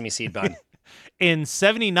the Sesame Seed Bun. In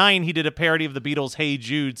 79, he did a parody of the Beatles' Hey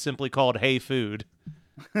Jude, simply called Hey Food.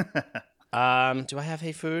 Do I have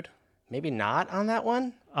Hey Food? Maybe not on that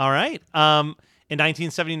one. All right. In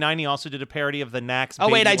 1979, he also did a parody of the Knacks. Oh,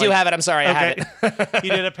 wait, I do have it. I'm sorry. Okay. I have it. He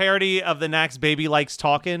did a parody of the Knacks Baby Likes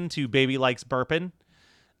Talkin' to Baby Likes Burpin'.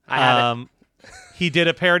 I have it. He did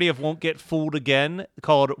a parody of Won't Get Fooled Again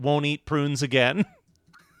called Won't Eat Prunes Again.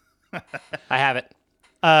 I have it.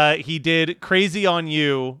 He did Crazy on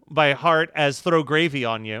You by Heart as Throw Gravy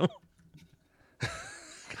on You.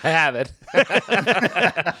 I have it.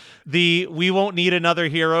 The We Won't Need Another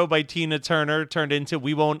Hero by Tina Turner turned into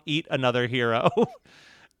We Won't Eat Another Hero.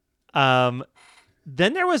 Then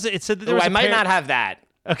there was, it said that there was I might not have that.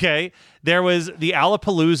 Okay. There was the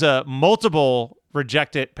Alapalooza, multiple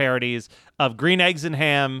rejected parodies of Green Eggs and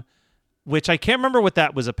Ham, which I can't remember what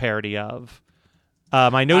that was a parody of.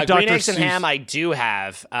 I know Dr. Green Eggs Seuss... and Ham I do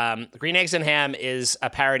have. Green Eggs and Ham is a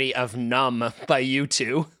parody of Numb by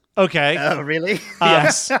U2. Okay. Oh, really?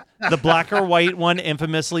 Yes. The black or white one,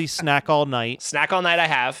 infamously Snack All Night. Snack All Night I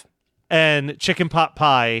have. And Chicken Pot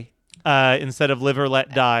Pie instead of Live or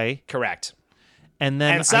Let Die. Correct.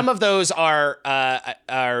 And some of those are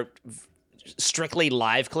strictly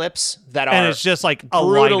live clips that are and it's just like a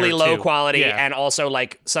brutally line or low two. quality, Yeah. and also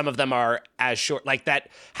like some of them are as short. Like that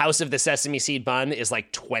House of the Sesame Seed Bun is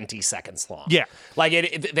like 20 seconds long. Yeah.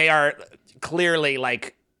 Like they are clearly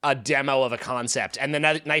like a demo of a concept. And the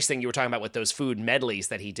nice thing you were talking about with those food medleys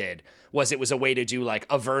that he did was it was a way to do like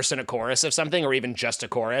a verse and a chorus of something, or even just a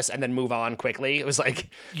chorus, and then move on quickly. It was like,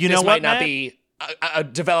 this might not be a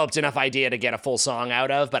developed enough idea to get a full song out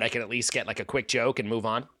of, but I can at least get like a quick joke and move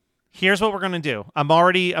on. Here's what we're going to do. I'm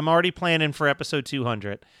already planning for episode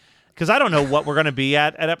 200. Because I don't know what we're going to be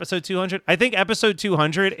at episode 200. I think episode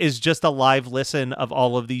 200 is just a live listen of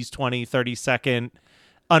all of these 20, 30-second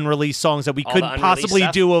unreleased songs that we couldn't possibly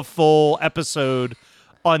do a full episode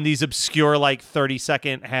on these obscure, like,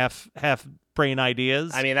 30-second half brain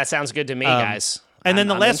ideas. I mean, that sounds good to me, guys. And then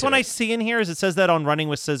the last one I see in here is it says that on Running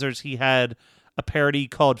with Scissors, he had a parody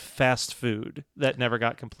called Fast Food that never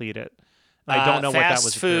got completed. I don't know what that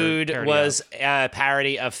was. Fast Food was a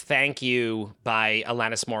parody of Thank You by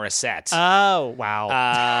Alanis Morissette. Oh,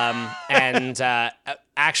 wow. And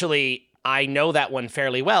actually, I know that one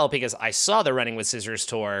fairly well because I saw the Running with Scissors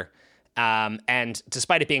tour. And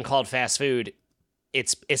despite it being called Fast Food,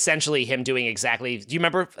 it's essentially him doing exactly. Do you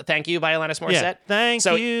remember "Thank You" by Alanis Morissette? Yeah. Thank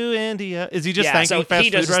you, India. Is he just thanking fast he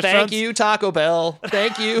food does restaurants? Thank you, Taco Bell.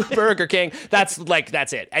 Thank you, Burger King. That's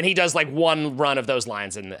it. And he does like one run of those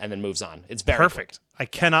lines and then moves on. It's very perfect. Cool. I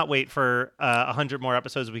cannot wait for 100 more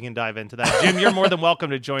episodes. We can dive into that. Jim, you're more than welcome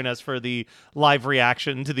to join us for the live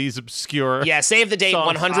reaction to these obscure. Yeah, save the date.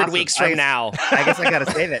 100 weeks from now. I guess I gotta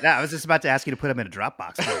save it. No, I was just about to ask you to put them in a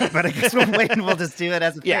Dropbox, but I guess we'll wait and we'll just do it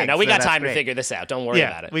as a thing. Yeah, no, we got time to figure this out. Don't worry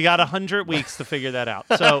about it. We got 100 weeks to figure that out.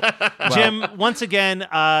 So, Jim, once again,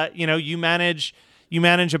 you manage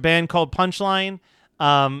a band called Punchline.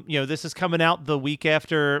 This is coming out the week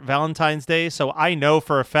after Valentine's Day, so I know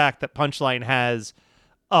for a fact that Punchline has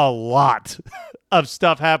a lot of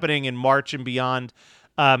stuff happening in March and beyond.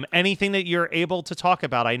 Anything that you're able to talk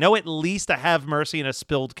about? I know at least a Have Mercy and a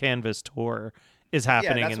Spilled Canvas tour is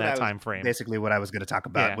happening in that time frame. Basically what I was going to talk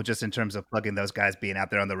about, which just in terms of plugging those guys being out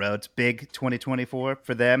there on the road. It's big 2024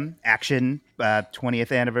 for them. Action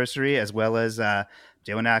 20th anniversary, as well as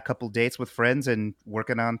doing a couple dates with friends and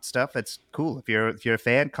working on stuff. It's cool. If you're a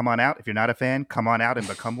fan, come on out. If you're not a fan, come on out and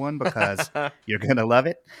become one because you're going to love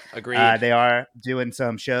it. Agreed. They are doing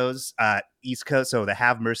some shows East Coast. So the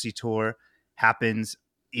Have Mercy tour happens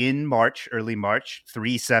in March, early March,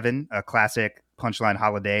 3/7, a classic Punchline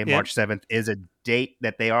holiday. Yep. March 7th is a date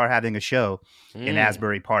that they are having a show in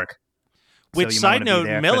Asbury Park. Which, side note,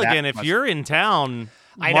 Milligan, if you're in town,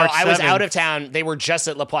 I know, I was out of town. They were just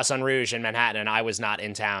at Le Poisson Rouge in Manhattan, and I was not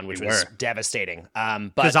in town, which was devastating.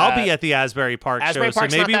 Because I'll be at the Asbury Park Asbury show,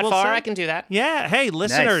 Park's so maybe not that we'll far. I can do that. Yeah, hey,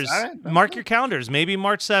 listeners, mark your calendars. Maybe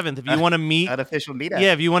March 7th if you want to meet an official meetup.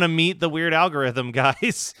 Yeah, if you want to meet the Weird Algorithm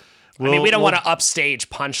guys. We don't want to upstage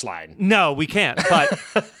Punchline. No, we can't. But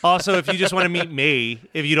also, if you just want to meet me,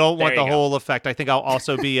 if you don't want the whole effect, I think I'll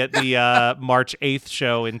also be at the March 8th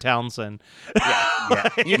show in Townsend. Yeah.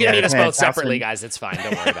 You can meet us both separately, guys. It's fine.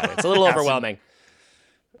 Don't worry about it. It's a little overwhelming.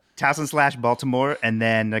 Towson/Baltimore, and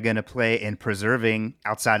then they're going to play in Preserving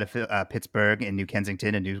outside of Pittsburgh in New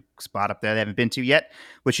Kensington, a new spot up there they haven't been to yet,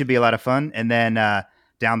 which should be a lot of fun. And then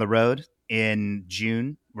down the road in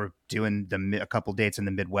June, we're doing a couple dates in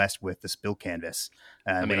the Midwest with the Spill Canvas.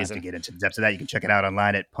 We don't have to get into the depths of that. You can check it out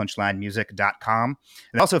online at punchlinemusic.com.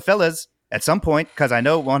 And also, fellas, at some point, because I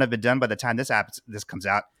know it won't have been done by the time this comes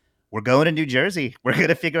out, we're going to New Jersey. We're going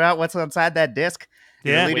to figure out what's inside that disc.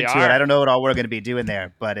 Yeah, we are. I don't know what all we're going to be doing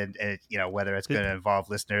there, but whether it's going to involve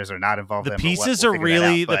listeners or not involve them. The pieces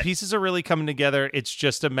are really coming together. It's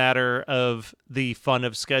just a matter of the fun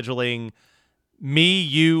of scheduling me,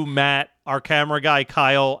 you, Matt, our camera guy,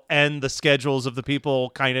 Kyle, and the schedules of the people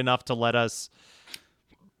kind enough to let us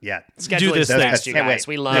do this thing. You guys.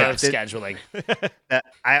 We love scheduling.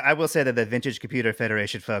 I will say that the Vintage Computer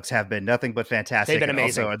Federation folks have been nothing but fantastic. They've been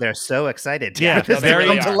amazing. Also, they're so excited. Yeah, they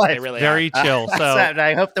really are. Chill. So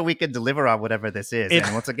I hope that we can deliver on whatever this is.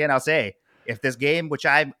 And once again, I'll say, if this game, which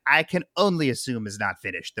I can only assume is not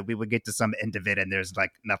finished, that we would get to some end of it and there's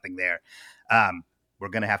like nothing there. We're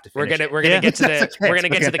gonna have to finish. We're gonna get to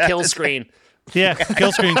the kill screen. Yeah,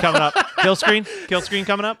 kill screen coming up. Kill screen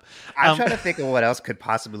coming up. I'm trying to think of what else could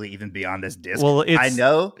possibly even be on this disc. Well, I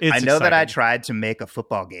know exciting. That I tried to make a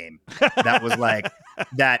football game that was like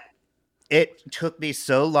that. It took me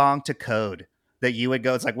so long to code that you would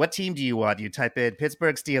go, it's like, what team do you want? You type in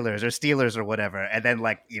Pittsburgh Steelers or whatever, and then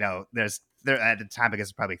there at the time I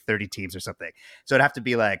guess probably 30 teams or something. So it'd have to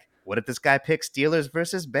be like, what if this guy picks Steelers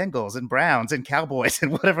versus Bengals and Browns and Cowboys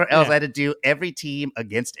and whatever else? I had to do every team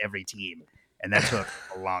against every team. And that took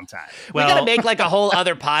a long time. We got to make like a whole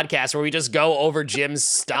other podcast where we just go over Jim's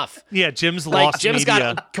stuff. Yeah, Jim's lost Jim's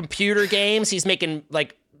media. got computer games. He's making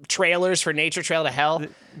like trailers for Nature Trail to Hell.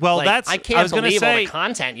 Well, like, I can't believe all say, the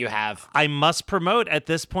content you have. I must promote at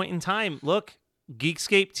this point in time. Look,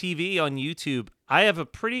 Geekscape TV on YouTube. I have a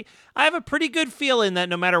pretty good feeling that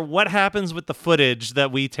no matter what happens with the footage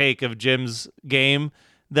that we take of Jim's game,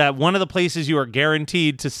 that one of the places you are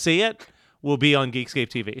guaranteed to see it will be on Geekscape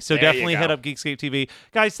TV. So definitely hit up Geekscape TV.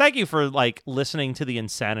 Guys, thank you for like listening to the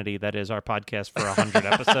insanity that is our podcast for 100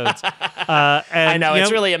 episodes. And, I know,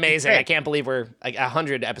 it's really amazing. I can't believe we're like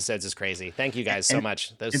 100 episodes is crazy. Thank you guys so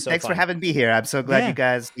much. That was so thanks fun. for having me here. I'm so glad you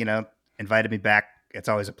guys, invited me back. It's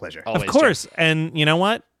always a pleasure. Always, of course. Jim. And you know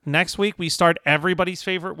what? Next week we start everybody's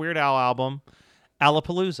favorite Weird Al album,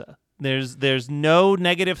 Alapalooza. There's no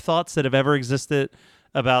negative thoughts that have ever existed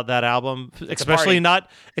about that album, especially not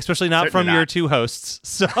from your two hosts.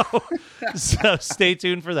 So stay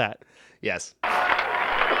tuned for that. Yes.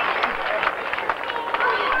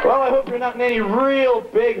 Well, I hope you're not in any real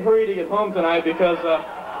big hurry to get home tonight, because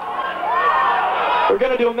we're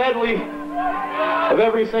going to do a medley of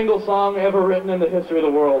every single song ever written in the history of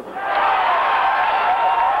the world.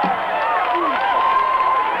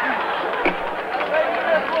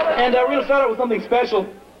 And we're going to start out with something special.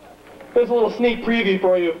 Here's a little sneak preview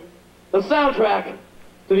for you. The soundtrack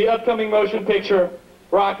to the upcoming motion picture,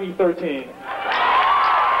 Rocky 13.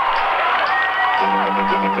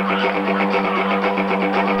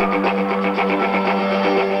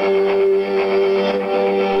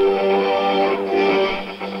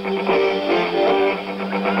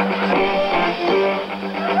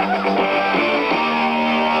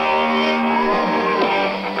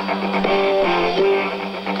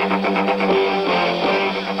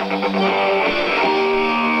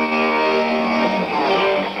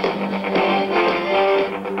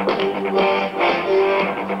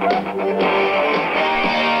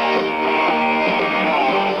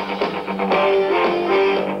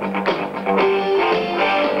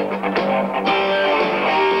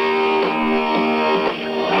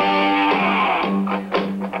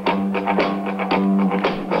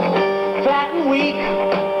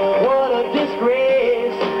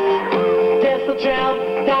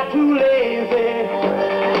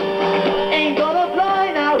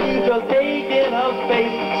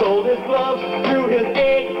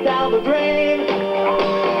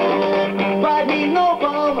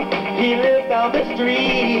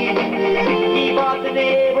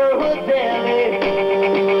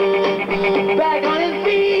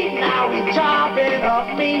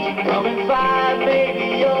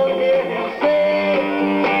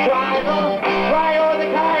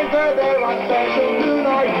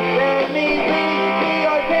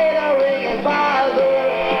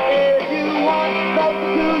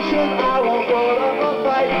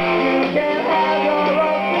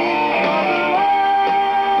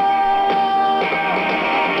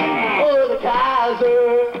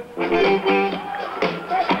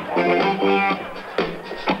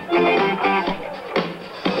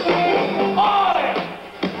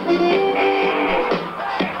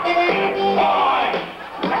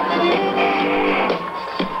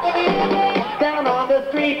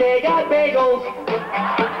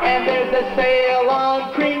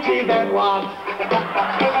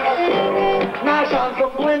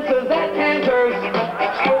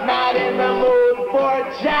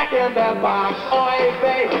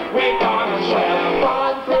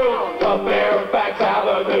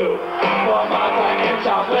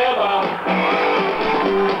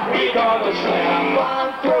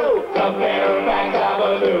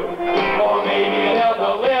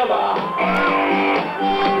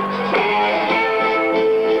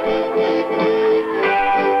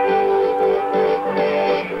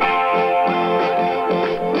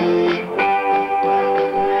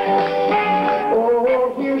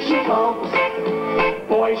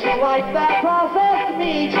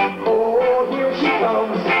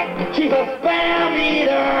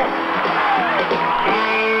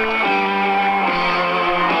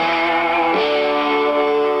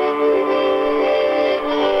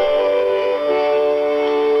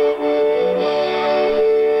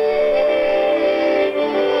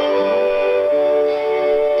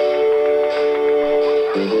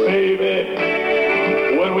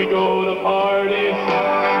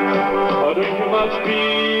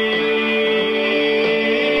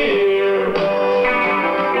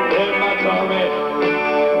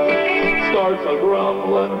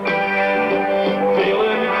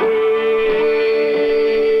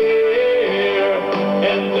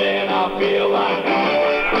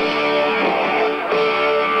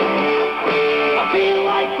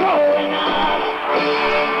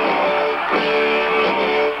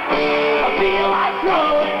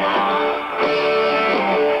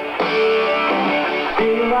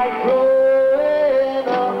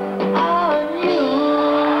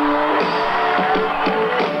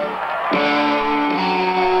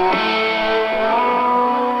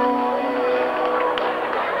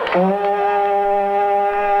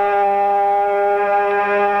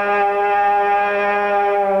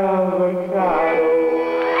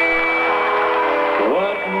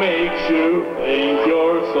 you think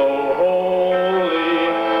you're so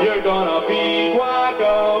holy, you're gonna be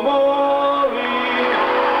guacamole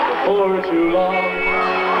for too long.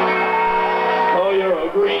 Oh, you're a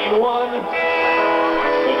green one,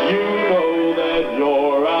 and you know that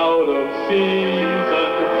you're out of season.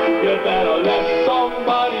 You better let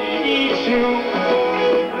somebody eat you.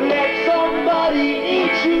 Let somebody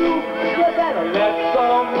eat you. You better let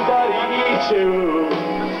somebody eat you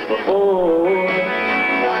before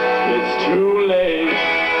it's too late.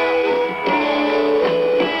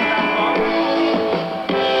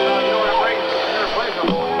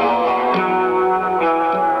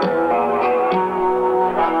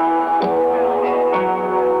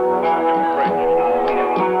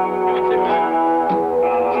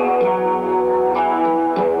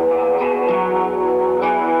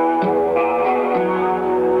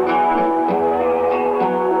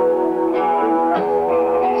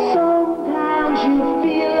 Sometimes you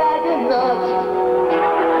feel like a nut.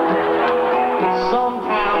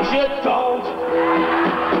 Sometimes you don't.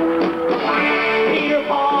 Peter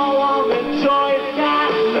Paul on the joint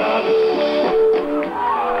got nuts.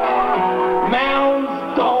 Mounds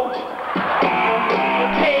don't.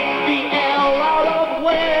 Take the L out of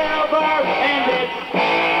Weber, and it's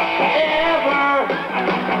ever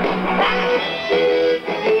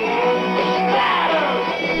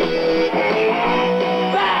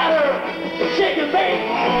batter, shake and bake,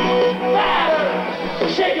 batter,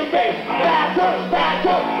 shake and bake, batter,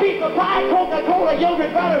 pizza pie, Coca-Cola,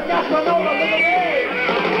 yogurt, butter, gas, granola, lemonade.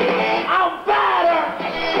 I'm batter,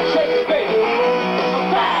 shake and bake, I'm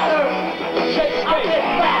batter, shake and bake,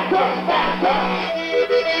 batter.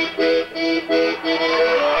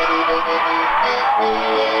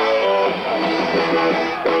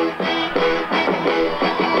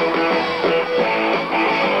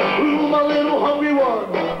 Ooh, my little hungry one,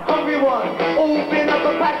 open up a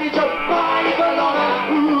package of pie banana.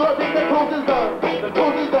 Ooh, I think the toast is done,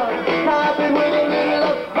 Top it with a little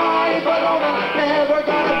of pie banana. Never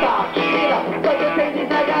gonna stop, eat it up. Such a tasty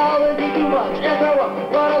snack, I always eat too much and throw up.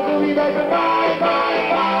 What else do we like to buy,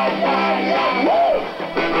 yeah. Woo!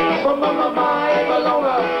 My banana.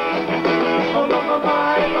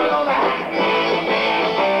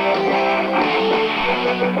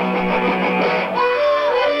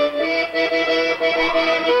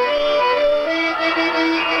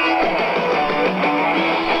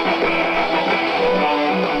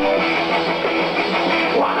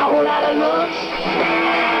 Want a whole lot of lunch?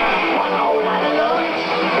 Want a whole lot of lunch?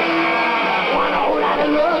 Want a whole lot of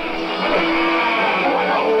lunch? Want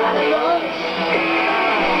a whole lot of lunch?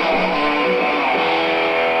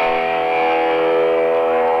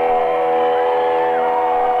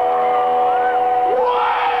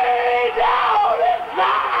 Way down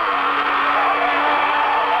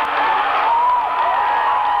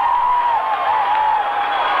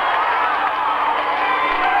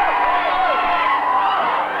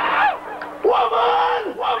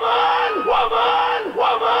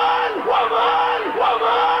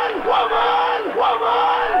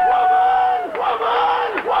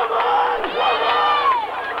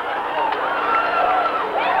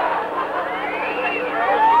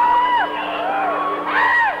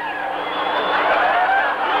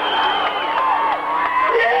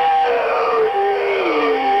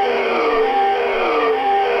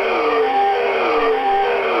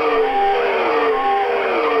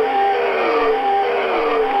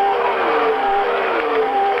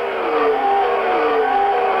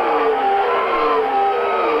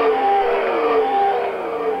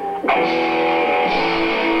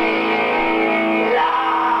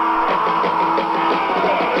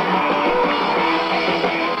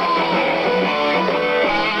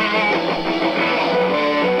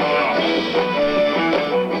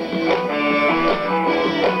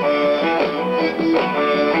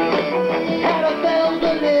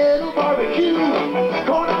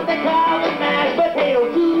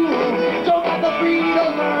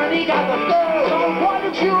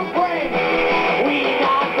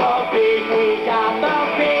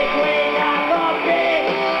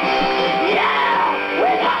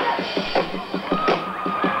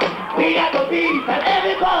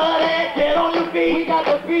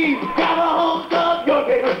beef, grab a hold of your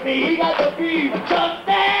favorite meat. We got the beef, just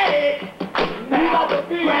static. We got the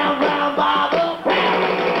beef, round by the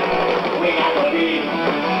pound. We got the beef,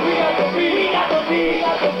 we got the beef, we got the beef, we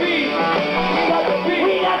got the beef, we got the beef,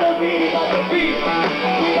 we got the beef, we got the beef,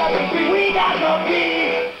 we got the beef, we got the beef.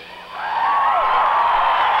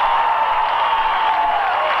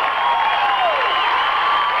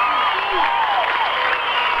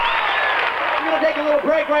 Take a little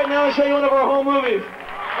break right now and show you one of our home movies.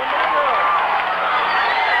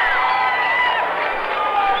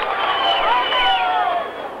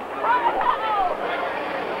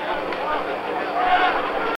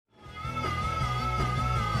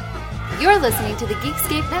 You're listening to the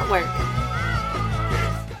Geekscape Network.